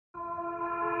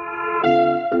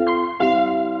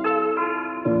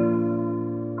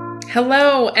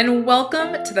Hello, and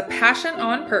welcome to the Passion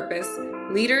on Purpose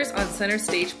Leaders on Center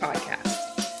Stage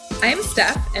podcast. I am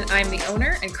Steph, and I'm the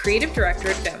owner and creative director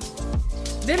at VIM.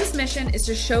 VIM's mission is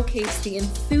to showcase the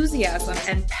enthusiasm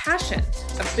and passion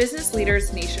of business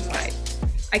leaders nationwide.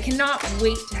 I cannot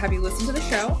wait to have you listen to the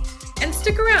show, and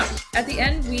stick around. At the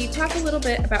end, we talk a little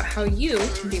bit about how you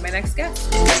can be my next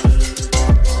guest.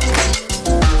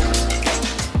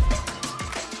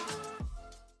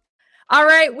 All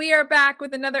right, we are back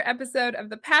with another episode of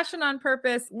the Passion on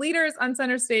Purpose Leaders on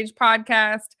Center Stage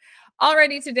podcast.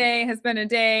 Already today has been a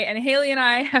day, and Haley and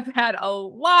I have had a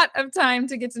lot of time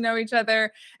to get to know each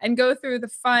other and go through the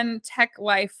fun tech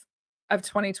life of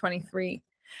 2023.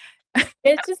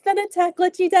 It's just been a tech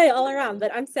glitchy day all around,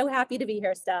 but I'm so happy to be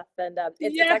here, Steph. And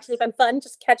it's actually been fun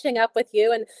just catching up with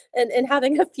you and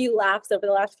having a few laughs over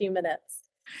the last few minutes.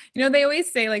 You know, they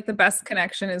always say like the best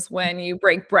connection is when you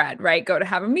break bread, right? Go to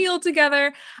have a meal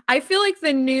together. I feel like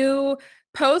the new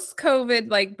post-COVID,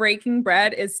 like breaking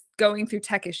bread is going through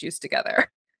tech issues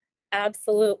together.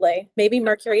 Absolutely. Maybe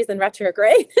Mercury's in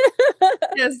retrograde.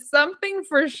 Yes, something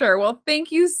for sure. Well,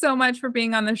 thank you so much for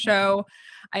being on the show.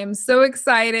 I am so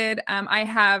excited. I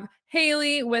have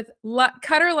Haley with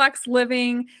Cutter Luxe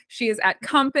Living. She is at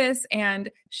Compass,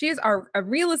 and she is a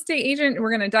real estate agent. We're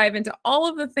going to dive into all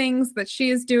of the things that she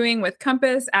is doing with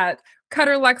Compass at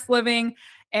Cutter Luxe Living.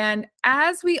 And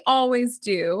as we always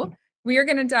do, we are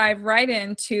going to dive right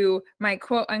into my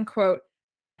quote unquote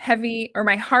heavy or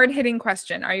my hard hitting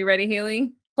question. Are you ready,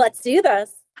 Haley? Let's do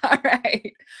this. All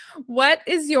right. What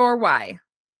is your why?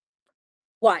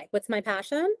 Why? What's my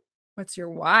passion? What's your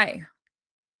why?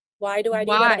 Why do I do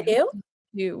what I do?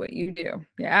 Do what you do.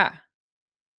 Yeah.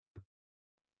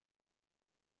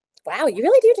 Wow, you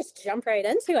really do just jump right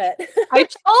into it. I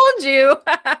told you.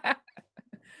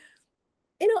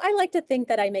 I like to think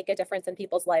that I make a difference in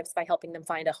people's lives by helping them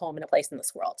find a home and a place in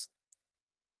this world.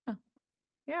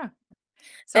 Yeah.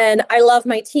 And I love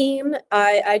my team.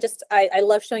 I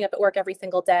love showing up at work every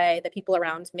single day, the people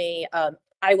around me.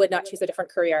 I would not choose a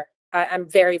different career. I'm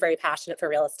very, very passionate for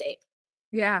real estate.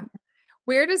 Yeah.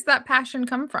 Where does that passion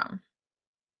come from?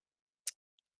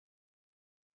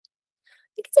 I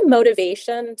think it's a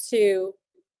motivation to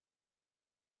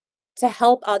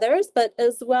help others, but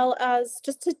as well as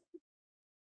just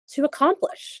to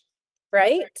accomplish,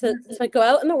 right? To go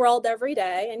out in the world every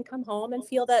day and come home and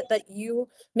feel that you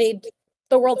made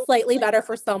the world slightly better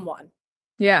for someone.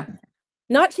 Yeah.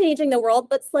 Not changing the world,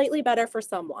 but slightly better for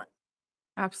someone.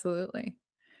 Absolutely.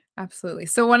 Absolutely.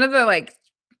 So one of the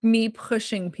me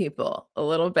pushing people a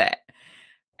little bit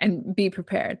and be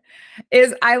prepared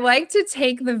is I like to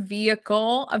take the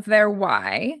vehicle of their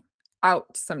why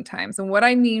out sometimes. And what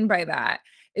I mean by that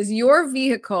is your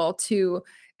vehicle to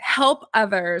help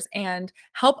others and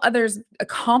help others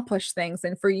accomplish things.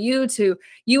 And for you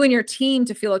and your team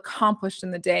to feel accomplished in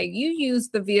the day, you use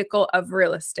the vehicle of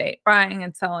real estate, buying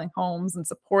and selling homes and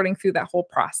supporting through that whole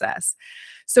process.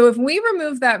 So if we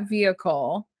remove that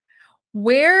vehicle,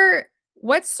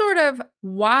 what sort of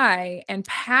why and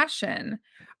passion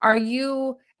are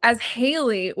you as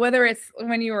Haley, whether it's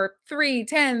when you were 3,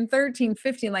 10, 13,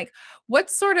 15,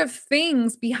 what sort of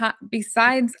things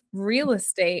besides real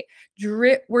estate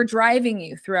were driving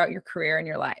you throughout your career and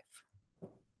your life?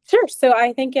 Sure. So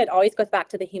I think it always goes back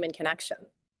to the human connection.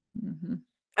 Mm-hmm.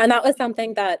 And that was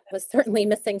something that was certainly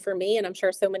missing for me, and I'm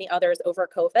sure so many others over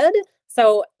COVID.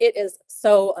 So it is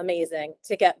so amazing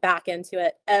to get back into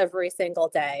it every single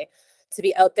day, to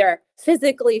be out there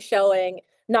physically showing,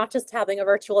 not just having a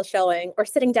virtual showing or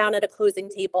sitting down at a closing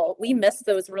table. We missed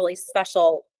those really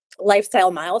special lifestyle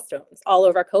milestones all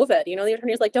over COVID. The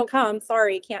attorney's like, don't come,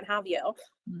 sorry, can't have you.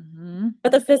 Mm-hmm.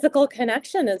 But the physical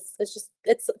connection is just,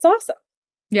 it's awesome.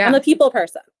 Yeah. I'm a people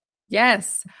person.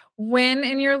 Yes. When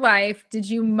in your life did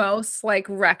you most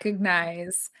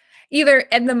recognize, either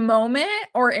in the moment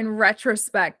or in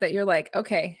retrospect, that you're like,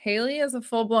 okay, Haley is a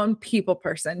full-blown people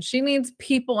person. She needs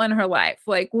people in her life.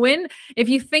 If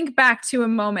you think back to a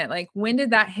moment, when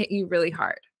did that hit you really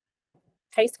hard?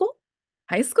 High school.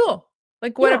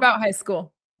 What about high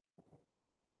school?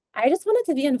 I just wanted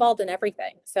to be involved in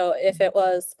everything. So if it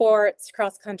was sports,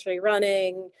 cross-country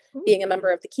running, being a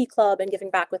member of the Key Club and giving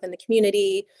back within the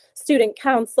community, student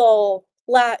council,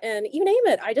 Latin, you name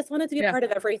it. I just wanted to be a part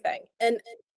of everything. And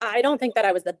I don't think that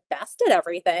I was the best at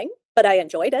everything, but I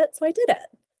enjoyed it, so I did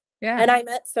it. Yeah. And I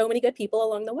met so many good people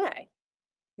along the way.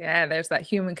 Yeah, there's that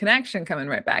human connection coming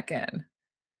right back in.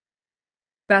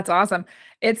 That's awesome.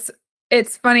 It's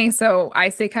funny. So I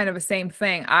say kind of the same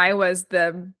thing. I was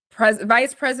the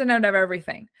vice president of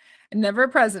everything. Never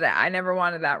president. I never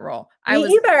wanted that role. Me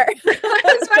either. I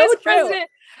was vice president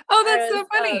Oh, I that's was so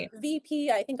funny.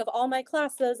 VP, I think, of all my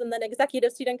classes, and then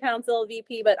executive student council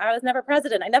VP, but I was never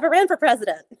president. I never ran for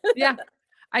president. Yeah.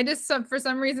 I just for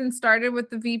some reason started with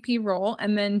the VP role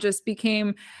and then just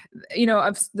became,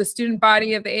 of the student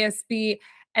body of the ASB,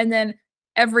 and then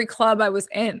every club I was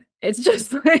in. It's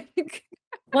just like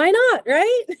Why not,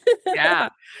 right? yeah.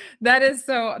 That is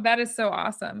so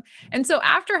awesome. And so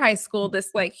after high school,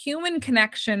 this like human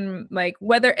connection, like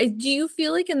whether do you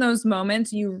feel like in those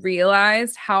moments you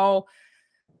realized how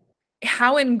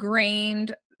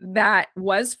ingrained that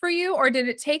was for you, or did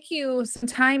it take you some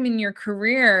time in your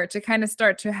career to kind of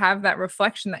start to have that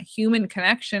reflection that human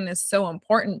connection is so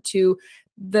important to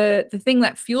the thing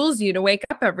that fuels you to wake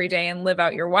up every day and live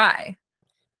out your why?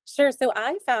 Sure. So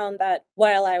I found that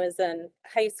while I was in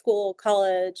high school,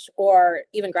 college, or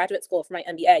even graduate school for my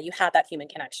MBA, you had that human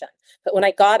connection. But when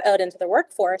I got out into the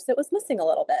workforce, it was missing a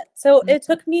little bit. So it Mhm.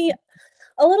 took me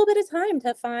a little bit of time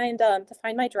to find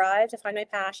my drive, to find my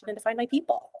passion, and to find my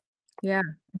people. Yeah,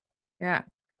 yeah.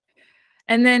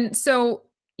 And then so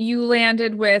you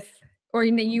landed with, or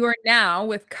you are now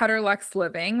with Cutter Lux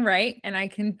Living, right? And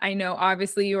I know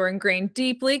obviously you are ingrained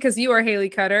deeply because you are Haley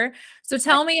Cutter. So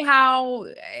tell me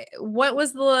what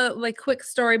was the like quick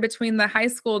story between the high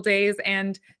school days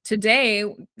and today,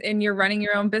 and you're running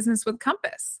your own business with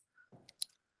Compass?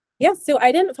 Yeah, so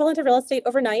I didn't fall into real estate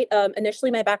overnight.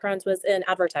 Initially, my background was in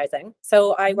advertising.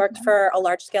 So I worked Okay. for a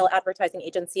large scale advertising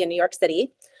agency in New York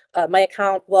City. My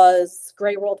account was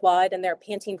Gray Worldwide and their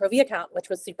Pantene Pro V account, which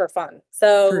was super fun. For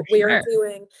So we were sure.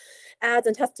 doing ads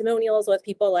and testimonials with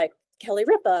people like Kelly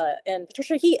Ripa and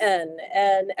Patricia Heaton,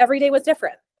 and every day was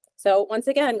different. So once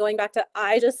again, going back to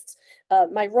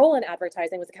my role in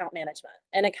advertising was account management,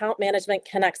 and account management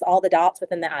connects all the dots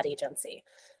within the ad agency.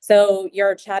 So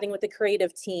you're chatting with the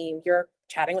creative team, you're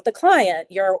chatting with the client,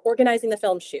 you're organizing the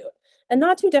film shoot, and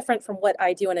not too different from what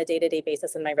I do on a day-to-day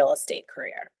basis in my real estate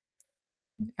career.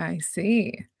 I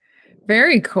see.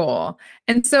 Very cool.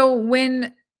 And so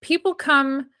when people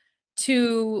come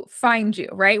to find you,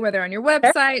 right, whether on your Sure.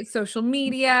 website, social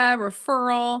media,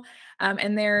 referral,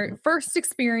 and they're first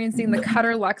experiencing the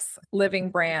Cutter Lux Living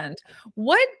brand,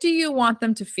 what do you want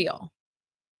them to feel?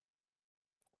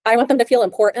 I want them to feel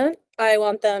important. I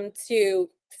want them to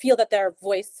feel that their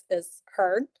voice is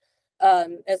heard.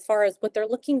 As far as what they're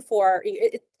looking for,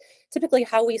 typically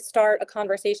how we start a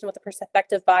conversation with a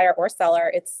prospective buyer or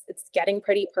seller, it's getting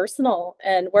pretty personal,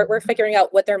 and we're figuring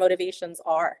out what their motivations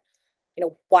are.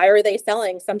 Why are they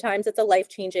selling? Sometimes it's a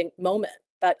life-changing moment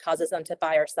that causes them to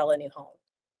buy or sell a new home.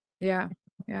 Yeah.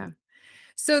 Yeah.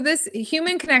 So this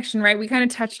human connection, right? We kind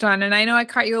of touched on, and I know I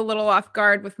caught you a little off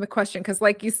guard with the question because,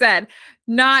 like you said,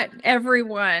 not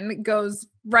everyone goes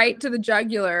right to the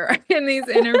jugular in these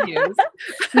interviews.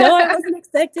 No, I wasn't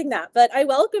expecting that, but I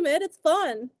welcome it. It's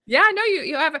fun. Yeah, no,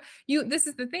 you have this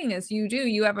is the thing is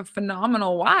you have a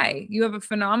phenomenal why. You have a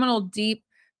phenomenal deep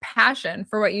passion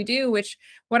for what you do, which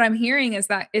what I'm hearing is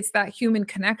that it's that human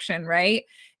connection, right?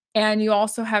 And you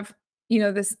also have,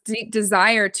 this deep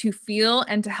desire to feel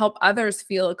and to help others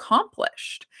feel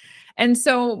accomplished. And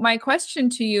so my question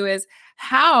to you is,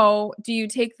 how do you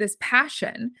take this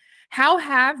passion? How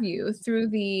have you, through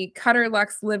the Cutter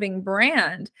Lux Living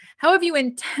brand, how have you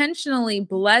intentionally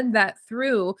bled that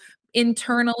through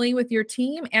internally with your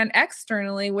team and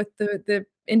externally with the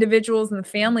individuals and the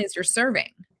families you're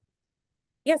serving?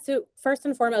 Yeah, so first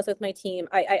and foremost with my team,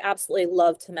 I absolutely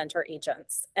love to mentor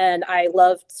agents, and I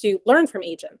love to learn from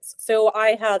agents. So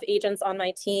I have agents on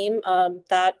my team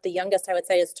that the youngest I would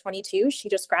say is 22. She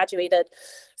just graduated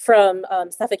from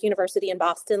Suffolk University in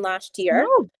Boston last year.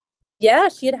 Oh, Yeah,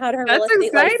 she had her real that's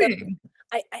estate license. exciting.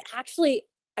 I actually,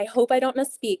 I hope I don't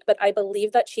misspeak, but I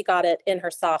believe that she got it in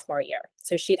her sophomore year.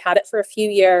 So she'd had it for a few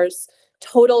years,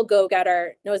 total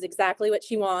go-getter, knows exactly what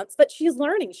she wants, but she's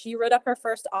learning. She wrote up her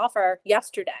first offer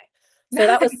yesterday. So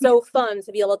that was so Nice. fun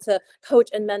to be able to coach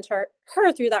and mentor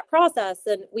her through that process.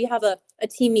 And we have a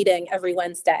team meeting every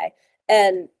Wednesday.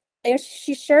 And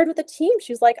she shared with the team,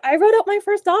 she was like, I wrote up my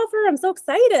first offer. I'm so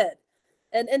excited.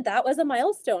 And that was a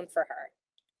milestone for her.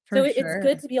 So For it's good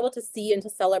sure. to be able to see and to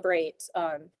celebrate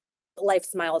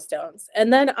life's milestones.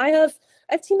 And then I have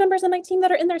team members on my team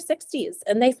that are in their 60s,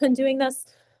 and they've been doing this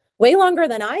way longer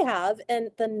than I have.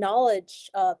 And the knowledge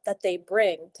that they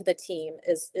bring to the team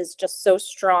is just so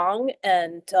strong.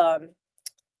 And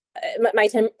my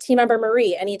team member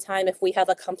Marie, anytime if we have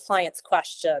a compliance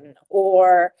question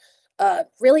or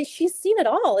really, she's seen it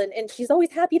all, and she's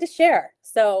always happy to share.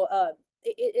 So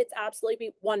it's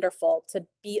absolutely wonderful to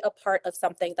be a part of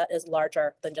something that is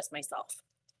larger than just myself.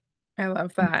 I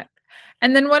love that.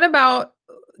 And then what about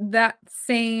that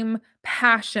same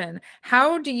passion?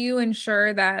 How do you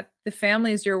ensure that the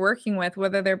families you're working with,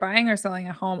 whether they're buying or selling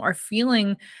a home, are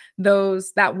feeling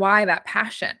that why, that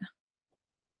passion?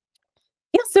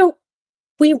 Yeah, so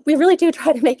we really do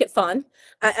try to make it fun.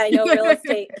 I know real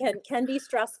estate can be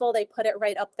stressful. They put it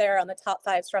right up there on the top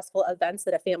 5 stressful events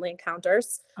that a family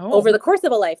encounters over Oh, the course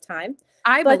of a lifetime.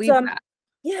 I But, believe that.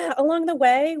 yeah, along the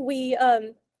way, we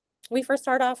first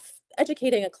start off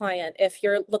educating a client. If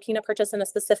you're looking to purchase in a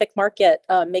specific market,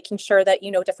 making sure that you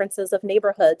know differences of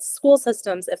neighborhoods, school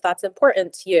systems, if that's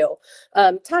important to you,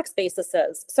 tax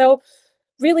bases. So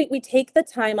really, we take the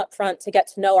time up front to get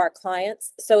to know our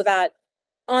clients so that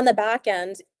on the back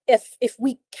end, if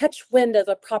we catch wind of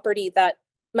a property that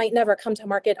might never come to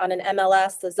market on an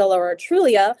MLS, a Zillow, or a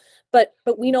Trulia, but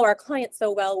we know our client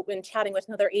so well, when chatting with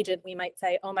another agent, we might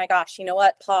say, "Oh my gosh, you know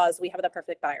what? Pause. We have the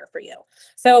perfect buyer for you."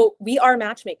 So we are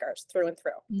matchmakers through and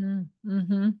through.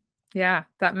 Mm-hmm. Yeah,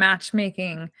 that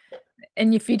matchmaking.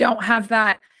 And if you don't have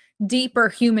that deeper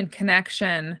human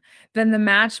connection, then the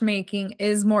matchmaking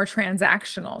is more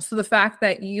transactional. So the fact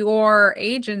that your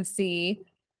agency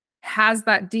has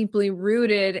that deeply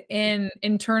rooted in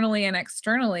internally and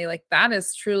externally, like that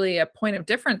is truly a point of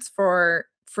difference for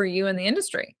you in the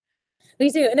industry. We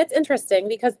do, and it's interesting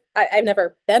because I've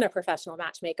never been a professional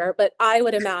matchmaker, but I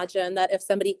would imagine that if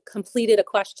somebody completed a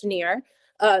questionnaire,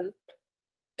 um,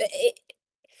 it,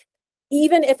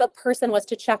 even if a person was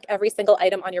to check every single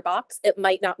item on your box, it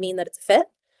might not mean that it's a fit.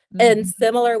 And Mhm.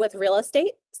 similar with real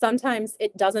estate, sometimes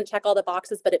it doesn't check all the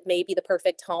boxes, but it may be the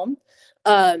perfect home,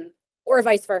 or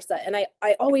vice versa. And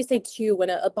I always say too,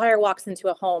 when a buyer walks into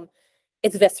a home,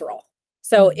 it's visceral.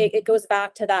 So Mhm. it goes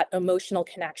back to that emotional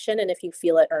connection and if you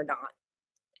feel it or not.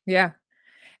 Yeah.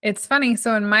 It's funny.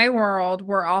 So in my world,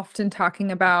 we're often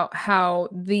talking about how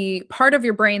the part of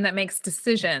your brain that makes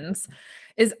decisions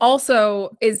is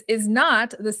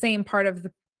not the same part of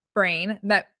the brain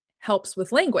that helps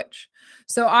with language.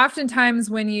 So oftentimes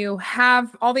when you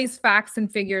have all these facts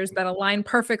and figures that align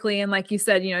perfectly, and like you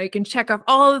said, you can check off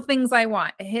all the things I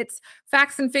want. It hits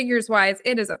facts and figures wise,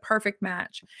 it is a perfect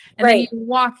match. And then you Right.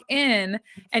 walk in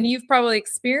and you've probably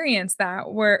experienced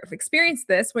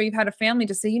this where you've had a family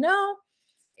just say,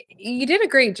 you did a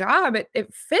great job.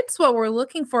 It fits what we're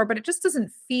looking for, but it just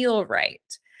doesn't feel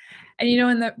right. And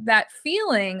and that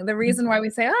feeling, the reason why we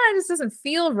say, it just doesn't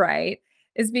feel right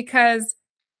is because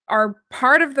our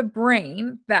part of the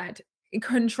brain that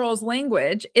controls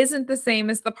language isn't the same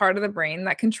as the part of the brain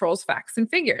that controls facts and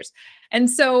figures. And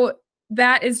so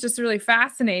that is just really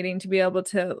fascinating to be able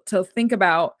to think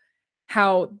about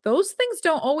how those things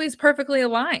don't always perfectly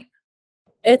align.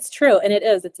 It's true, and it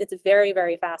is. It's very,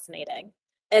 very fascinating.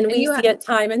 And And we you see it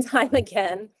time and time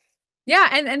again. Yeah,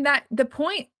 and that the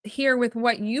point here with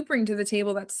what you bring to the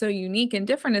table that's so unique and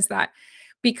different is that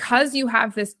because you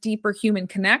have this deeper human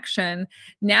connection,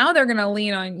 now they're going to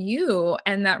lean on you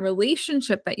and that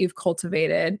relationship that you've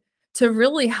cultivated to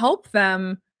really help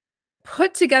them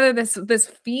put together this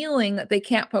feeling that they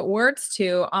can't put words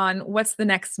to on what's the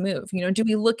next move. Do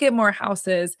we look at more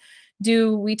houses?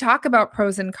 Do we talk about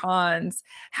pros and cons?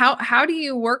 How do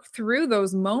you work through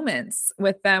those moments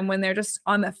with them when they're just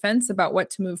on the fence about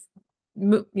what to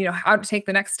how to take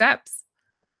the next steps?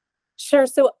 Sure.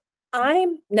 So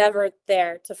I'm never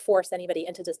there to force anybody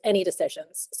into just any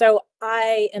decisions. So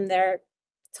I am there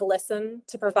to listen,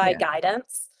 to provide Yeah.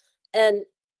 guidance. And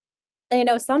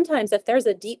sometimes if there's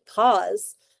a deep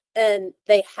pause and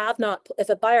if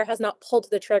a buyer has not pulled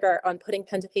the trigger on putting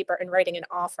pen to paper and writing an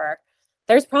offer,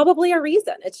 there's probably a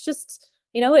reason. It's just,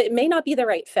 it may not be the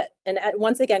right fit. And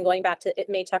once again, going back to it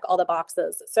may check all the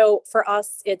boxes. So for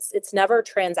us, it's never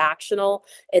transactional.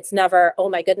 It's never, oh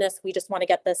my goodness, we just want to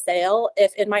get this sale.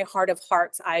 If in my heart of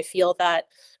hearts, I feel that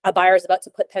a buyer is about to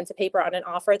put pen to paper on an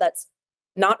offer that's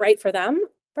not right for them,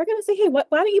 we're going to say, hey, why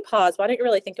don't you pause? Why don't you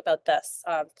really think about this?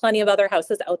 Plenty of other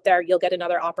houses out there. You'll get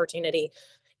another opportunity.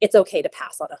 It's okay to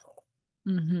pass on a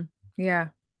home. Hmm. Yeah.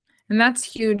 And that's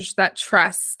huge. That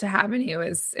trust to have in you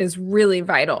is really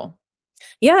vital.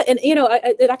 Yeah. And,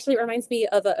 it actually reminds me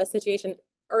of a situation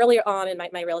earlier on in my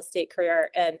real estate career.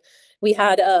 And we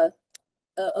had a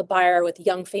buyer with a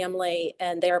young family,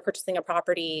 and they were purchasing a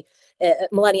property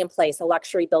at Millennium Place, a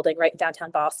luxury building right in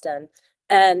downtown Boston.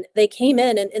 And they came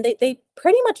in and they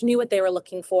pretty much knew what they were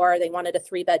looking for. They wanted a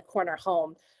 3-bed corner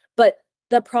home, but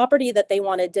the property that they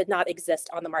wanted did not exist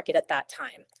on the market at that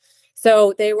time.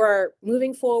 So they were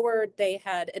moving forward. They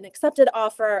had an accepted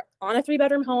offer on a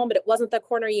 3-bedroom home, but it wasn't the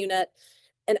corner unit.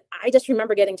 And I just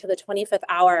remember getting to the 25th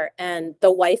hour and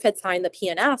the wife had signed the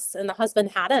P&S and the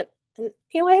husband hadn't. And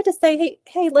I had to say,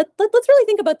 hey, let's really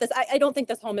think about this. I don't think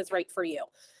this home is right for you.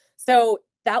 So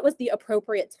that was the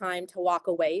appropriate time to walk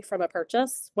away from a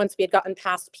purchase. Once we had gotten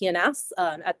past P&S,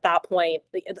 at that point,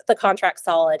 the contract's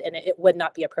solid and it would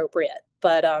not be appropriate.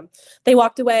 But they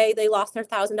walked away. They lost their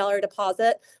 $1,000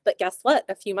 deposit. But guess what?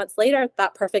 A few months later,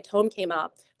 that perfect home came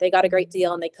up. They got a great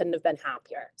deal and they couldn't have been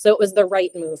happier. So it was the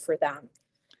right move for them.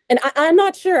 And I'm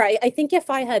not sure. I think if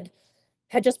I had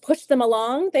just pushed them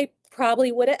along, they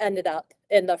probably would have ended up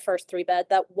in the first 3-bed.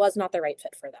 That was not the right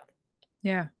fit for them.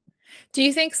 Yeah. Do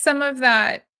you think some of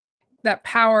that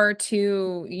power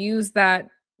to use that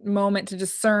moment to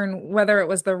discern whether it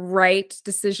was the right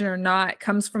decision or not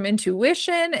comes from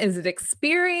intuition? Is it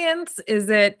experience? Is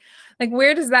it like,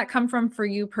 where does that come from for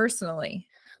you personally?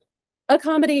 A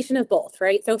combination of both,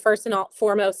 right? So first and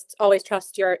foremost, always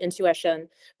trust your intuition.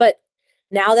 But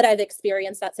now that I've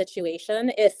experienced that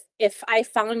situation, if I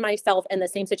found myself in the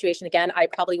same situation again, I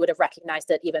probably would have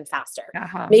recognized it even faster.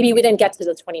 Uh-huh. Maybe we didn't get to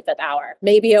the 25th hour.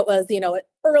 Maybe it was,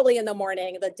 early in the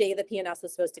morning, the day the P&S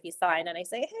was supposed to be signed. And I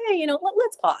say, hey,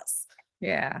 let's pause.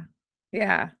 Yeah.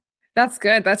 Yeah. That's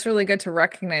good. That's really good to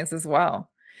recognize as well.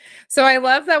 So I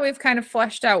love that we've kind of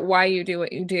fleshed out why you do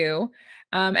what you do.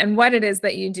 And what it is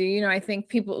that you do. I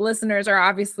think listeners are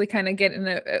obviously kind of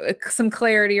getting some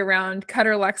clarity around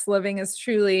Cutter Luxe Living is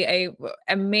truly a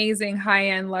amazing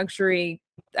high-end luxury.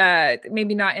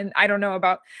 Maybe not I don't know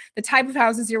about the type of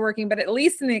houses you're working, but at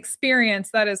least in the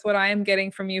experience, that is what I am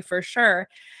getting from you for sure.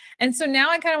 And so now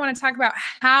I kind of want to talk about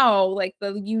how, like,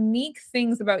 the unique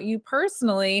things about you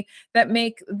personally that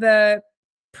make the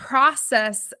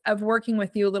process of working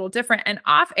with you a little different. And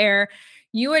off air,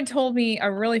 you had told me a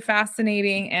really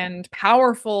fascinating and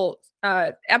powerful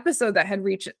episode that had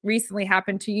recently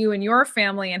happened to you and your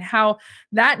family, and how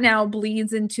that now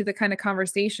bleeds into the kind of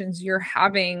conversations you're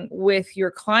having with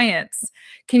your clients.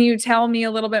 Can you tell me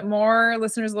a little bit more,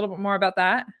 listeners, a little bit more about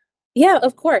that? Yeah,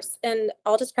 of course. And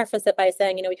I'll just preface it by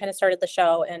saying, we kind of started the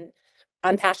show and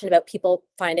I'm passionate about people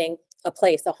finding a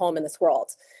place, a home in this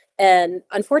world. And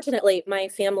unfortunately, my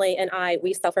family and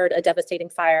we suffered a devastating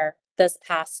fire this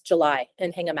past July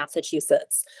in Hingham,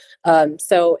 Massachusetts.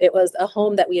 So it was a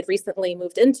home that we had recently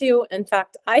moved into. In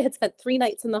fact, I had spent 3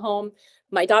 nights in the home.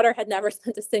 My daughter had never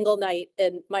spent a single night,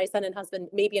 and my son and husband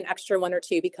maybe an extra 1 or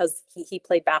 2 because he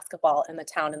played basketball in the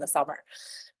town in the summer.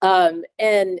 And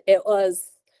it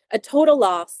was a total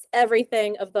loss.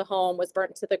 Everything of the home was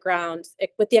burnt to the ground,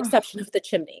 with the exception of the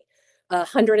chimney.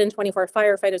 124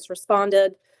 firefighters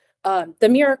responded. The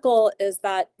miracle is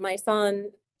that my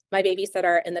son, my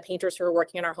babysitter, and the painters who were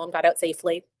working in our home got out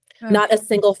safely. Okay. Not a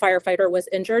single firefighter was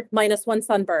injured, minus 1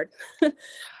 sunburn.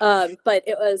 But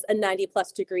it was a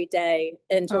 90+ degree day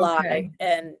in July, Okay.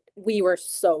 and we were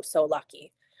so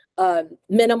lucky.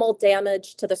 Minimal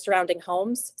damage to the surrounding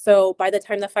homes. So by the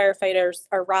time the firefighters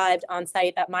arrived on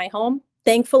site at my home,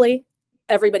 thankfully,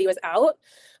 everybody was out.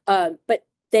 But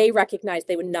they recognized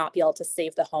they would not be able to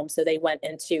save the home. So they went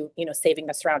into, saving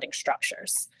the surrounding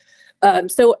structures.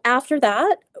 So after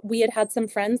that, we had some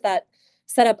friends that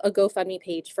set up a GoFundMe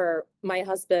page for my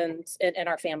husband and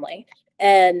our family.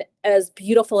 And as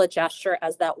beautiful a gesture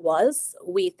as that was,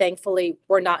 we thankfully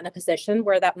were not in a position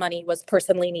where that money was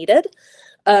personally needed.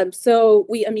 So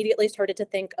we immediately started to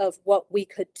think of what we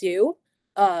could do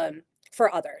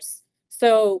for others.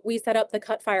 So we set up the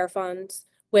Cut Fire Fund,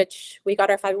 which we got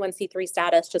our 501c3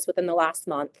 status just within the last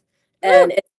month.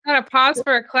 And Gotta pause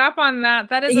for a clap on that.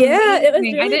 That is amazing. It was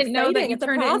amazing. really I didn't know that you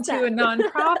exciting. turned it into a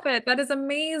nonprofit. That is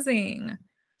amazing.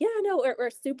 Yeah, no, we're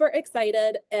super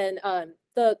excited. And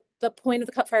the point of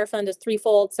the Cut Fire Fund is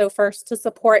threefold. So first, to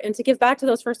support and to give back to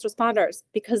those first responders,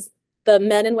 because the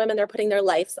men and women, they're putting their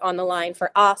lives on the line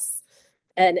for us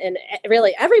and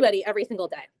really everybody every single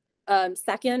day.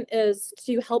 Second is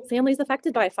to help families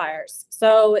affected by fires.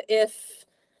 So if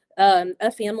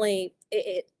a family,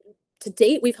 to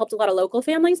date, we've helped a lot of local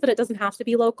families, but it doesn't have to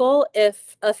be local.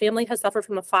 If a family has suffered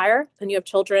from a fire and you have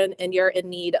children and you're in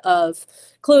need of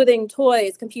clothing,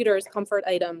 toys, computers, comfort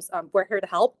items, we're here to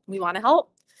help. We want to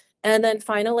help. And then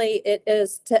finally, it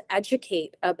is to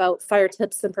educate about fire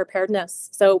tips and preparedness.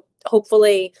 So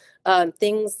hopefully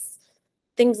things,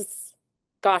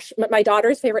 gosh, my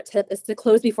daughter's favorite tip is to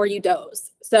close before you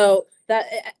doze. So that,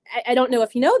 I don't know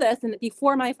if you know this, and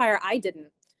before my fire, I didn't.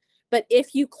 But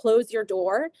if you close your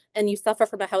door and you suffer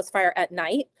from a house fire at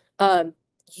night,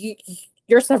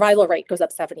 your survival rate goes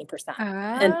up 70%.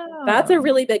 And that's a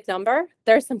really big number.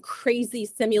 There's some crazy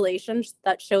simulations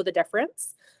that show the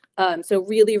difference. So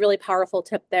really, really powerful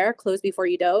tip there, close before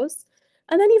you doze.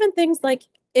 And then even things like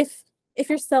if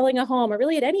you're selling a home, or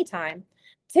really at any time,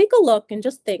 take a look and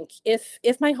just think,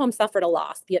 if my home suffered a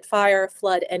loss, be it fire,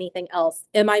 flood, anything else,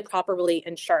 am I properly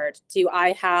insured? Do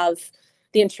I have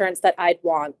the insurance that I'd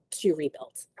want to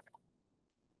rebuild?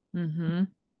 Mm-hmm.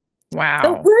 So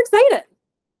Wow. we're excited.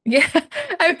 Yeah.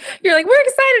 You're like, we're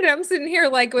excited. I'm sitting here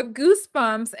like with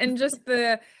goosebumps and just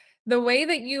the way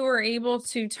that you were able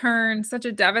to turn such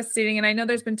a devastating, and I know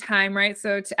there's been time, right?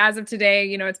 So as of today,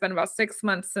 it's been about 6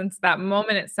 months since that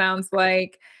moment, it sounds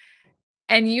like,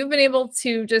 and you've been able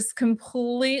to just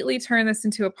completely turn this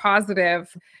into a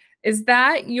positive. Is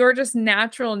that your just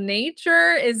natural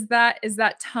nature? Is that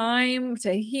time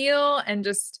to heal and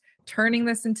just turning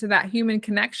this into that human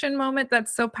connection moment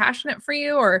that's so passionate for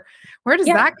you? Or where does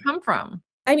Yeah. that come from?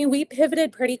 I mean, we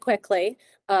pivoted pretty quickly.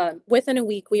 Within a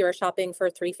week, we were shopping for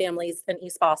three families in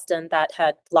East Boston that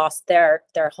had lost their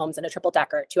homes in a triple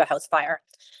decker to a house fire.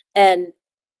 And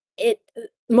it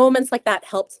moments like that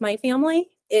helped my family.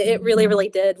 It really, Mhm. really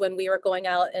did when we were going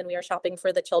out and we were shopping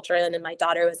for the children and my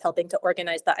daughter was helping to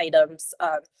organize the items.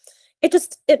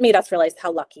 It made us realize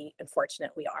how lucky and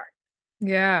fortunate we are.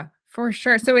 Yeah, for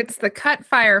sure. So it's the Cut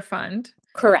Fire Fund.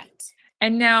 Correct.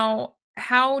 And now,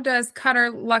 how does Cutter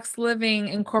Lux Living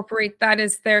incorporate that?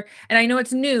 Is there, and I know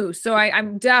it's new, so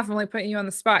I'm definitely putting you on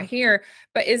the spot here,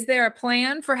 but is there a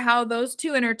plan for how those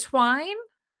two intertwine?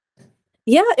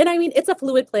 Yeah, and I mean, it's a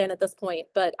fluid plan at this point,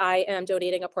 but I am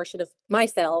donating a portion of my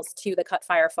sales to the Cut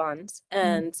Fire Fund. Mm.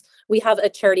 And we have a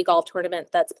charity golf tournament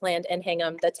that's planned in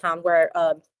Hingham, the town where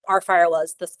our fire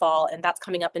was this fall, and that's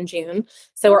coming up in June.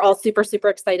 So we're all super, super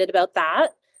excited about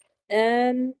that.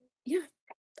 And yeah,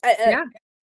 Yeah.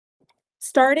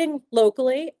 starting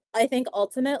locally, I think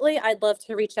ultimately I'd love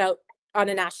to reach out on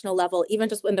a national level, even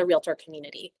just in the realtor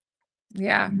community.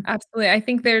 Yeah, absolutely. I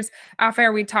think there's off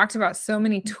air, we talked about so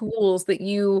many tools that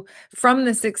you from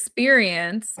this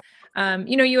experience.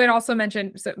 You had also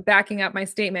mentioned, so backing up my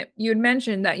statement, you had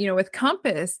mentioned that, with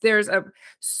Compass, there's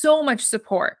so much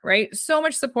support, right? So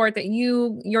much support that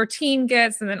your team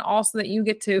gets, and then also that you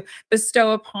get to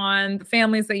bestow upon the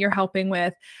families that you're helping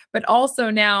with. But also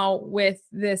now with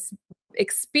this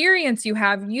experience you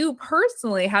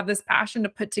personally have this passion to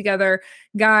put together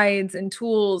guides and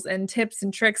tools and tips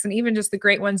and tricks, and even just the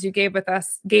great ones you gave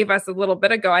us a little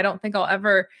bit ago. I don't think I'll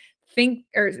ever think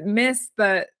or miss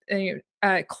the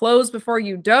close before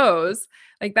you doze.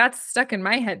 Like, that's stuck in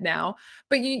my head now.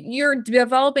 But you're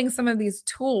developing some of these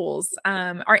tools.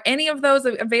 Are any of those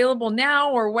available now,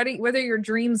 or what are your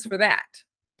dreams for that?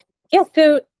 Yeah,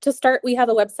 so to start, we have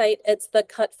a website. It's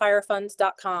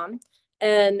thecutfirefund.com,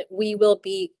 and we will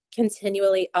be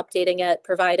continually updating it,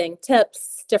 providing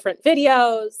tips, different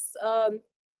videos,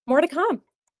 more to come.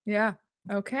 Yeah.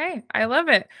 Okay. I love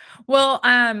it. Well,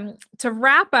 to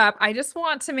wrap up, I just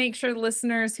want to make sure the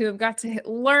listeners who have got to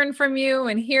learn from you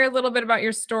and hear a little bit about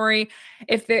your story,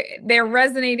 if they're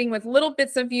resonating with little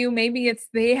bits of you, maybe it's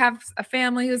they have a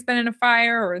family who's been in a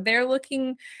fire, or they're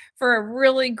looking for a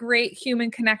really great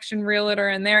human connection realtor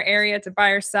in their area to buy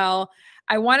or sell.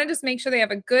 I want to just make sure they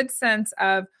have a good sense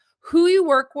of who you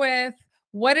work with,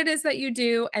 what it is that you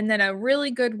do, and then a really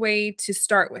good way to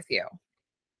start with you.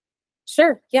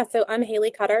 Sure. Yeah. So I'm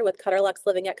Haley Cutter with Cutter Lux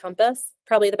Living at Compass.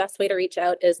 Probably the best way to reach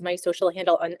out is my social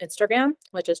handle on Instagram,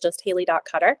 which is just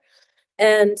haley.cutter.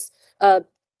 And uh,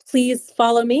 please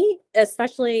follow me,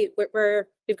 especially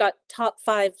we've got top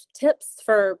 5 tips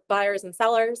for buyers and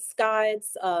sellers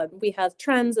guides. We have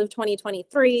trends of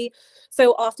 2023.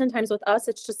 So oftentimes with us,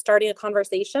 it's just starting a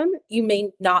conversation. You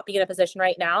may not be in a position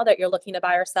right now that you're looking to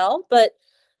buy or sell, but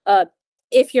uh,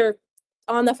 if you're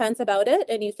on the fence about it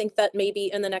and you think that maybe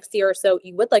in the next year or so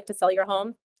you would like to sell your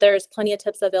home, there's plenty of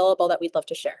tips available that we'd love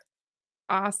to share.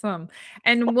 Awesome.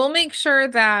 And we'll make sure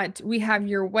that we have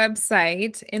your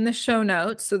website in the show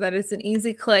notes so that it's an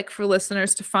easy click for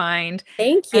listeners to find.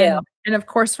 Thank you. And of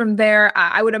course, from there,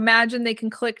 I would imagine they can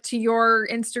click to your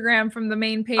Instagram from the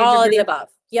main page All of of the your. above.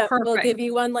 Yep. We'll Perfect. give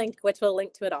you one link, which will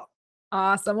link to it all.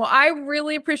 Awesome. Well, I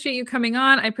really appreciate you coming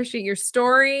on. I appreciate your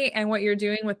story and what you're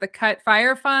doing with the Cut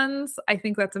Fire Funds. I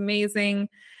think that's amazing.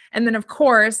 And then, of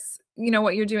course,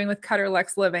 what you're doing with Cutter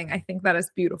Lux Living. I think that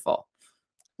is beautiful.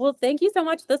 Well, thank you so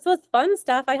much. This was fun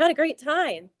stuff. I had a great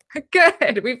time.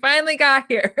 Good. We finally got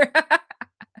here.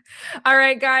 All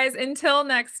right, guys, until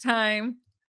next time.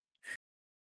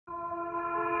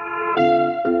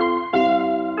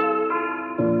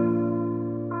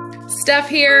 Steph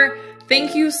here.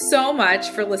 Thank you so much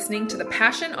for listening to the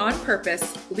Passion on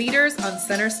Purpose Leaders on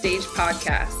Center Stage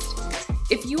podcast.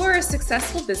 If you are a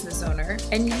successful business owner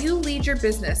and you lead your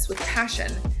business with passion,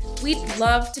 we'd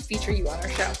love to feature you on our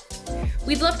show.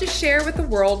 We'd love to share with the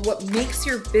world what makes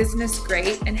your business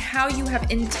great and how you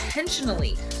have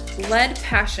intentionally led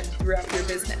passion throughout your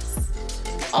business.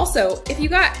 Also, if you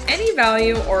got any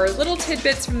value or little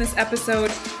tidbits from this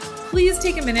episode, please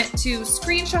take a minute to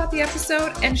screenshot the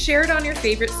episode and share it on your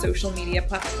favorite social media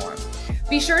platform.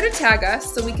 Be sure to tag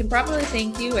us so we can properly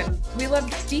thank you, and we love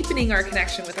deepening our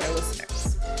connection with our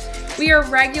listeners. We are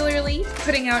regularly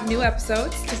putting out new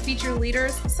episodes to feature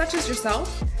leaders such as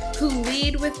yourself who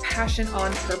lead with passion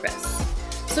on purpose.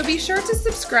 So be sure to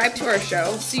subscribe to our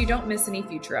show so you don't miss any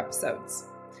future episodes.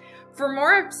 For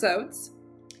more episodes,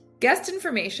 guest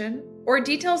information, or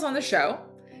details on the show,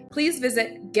 please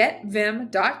visit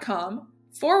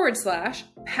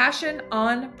getvim.com/passion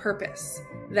on purpose.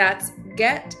 That's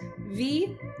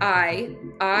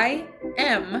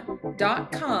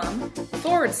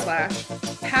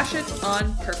getvim.com/passion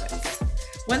on purpose.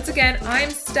 Once again, I'm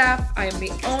Steph. I am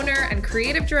the owner and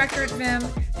creative director at Vim,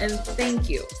 and thank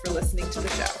you for listening to the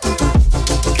show.